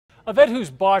A vet whose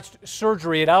botched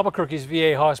surgery at Albuquerque's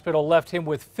VA hospital left him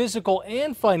with physical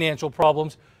and financial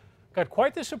problems got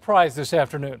quite the surprise this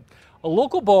afternoon. A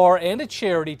local bar and a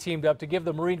charity teamed up to give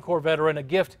the Marine Corps veteran a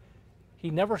gift he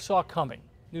never saw coming.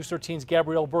 News 13's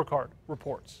Gabrielle Burkhart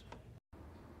reports.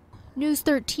 News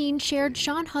 13 shared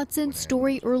Sean Hudson's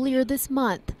story earlier this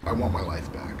month. I want my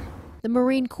life back. The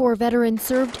Marine Corps veteran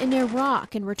served in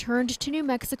Iraq and returned to New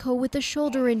Mexico with a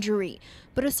shoulder injury,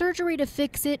 but a surgery to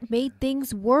fix it made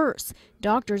things worse.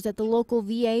 Doctors at the local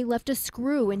VA left a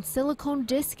screw and silicone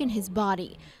disc in his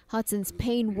body. Hudson's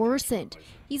pain worsened.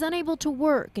 He's unable to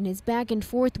work, and his back and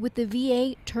forth with the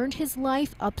VA turned his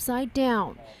life upside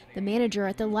down. The manager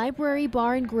at the Library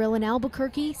Bar and Grill in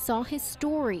Albuquerque saw his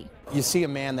story. You see a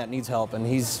man that needs help, and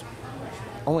he's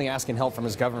only asking help from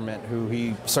his government, who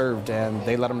he served, and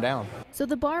they let him down. So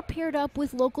the bar paired up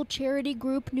with local charity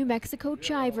group New Mexico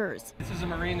Chivers. This is a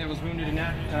Marine that was wounded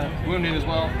as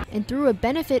well. And threw a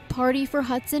benefit party for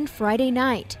Hudson Friday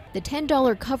night. The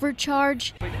 $10 cover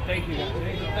charge, Thank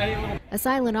you. a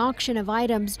silent auction of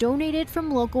items donated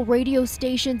from local radio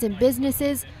stations and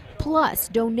businesses, plus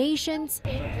donations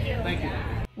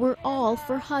were all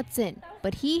for Hudson.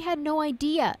 But he had no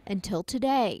idea until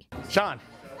today. Sean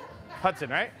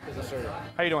Hudson, right? Yes, sir.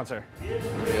 How you doing, sir?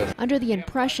 Under the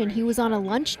impression he was on a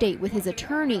lunch date with his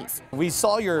attorneys. We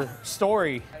saw your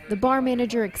story. The bar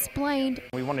manager explained.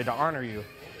 We wanted to honor you.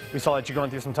 We saw that you're going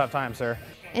through some tough times, sir.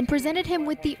 And presented him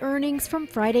with the earnings from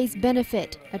Friday's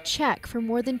benefit, a check for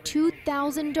more than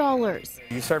 $2,000.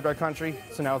 You served our country,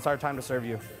 so now it's our time to serve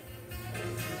you.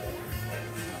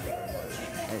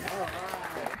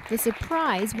 The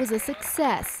surprise was a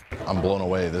success. I'm blown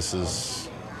away.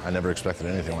 I never expected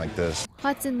anything like this.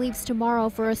 Hudson leaves tomorrow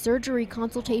for a surgery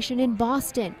consultation in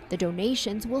Boston. The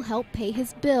donations will help pay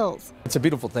his bills. It's a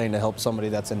beautiful thing to help somebody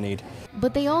that's in need.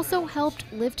 But they also helped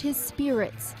lift his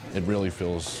spirits. It really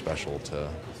feels special to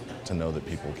know that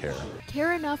people care.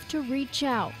 Care enough to reach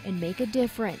out and make a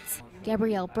difference.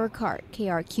 Gabrielle Burkhart,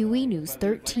 KRQE News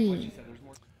 13.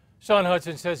 Sean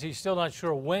Hudson says he's still not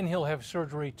sure when he'll have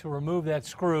surgery to remove that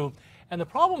screw. And the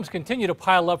problems continue to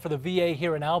pile up for the VA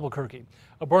here in Albuquerque.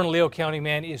 A Bernalillo County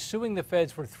man is suing the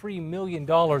feds for $3 million,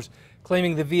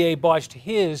 claiming the VA botched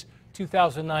his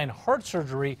 2009 heart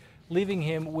surgery, leaving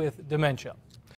him with dementia.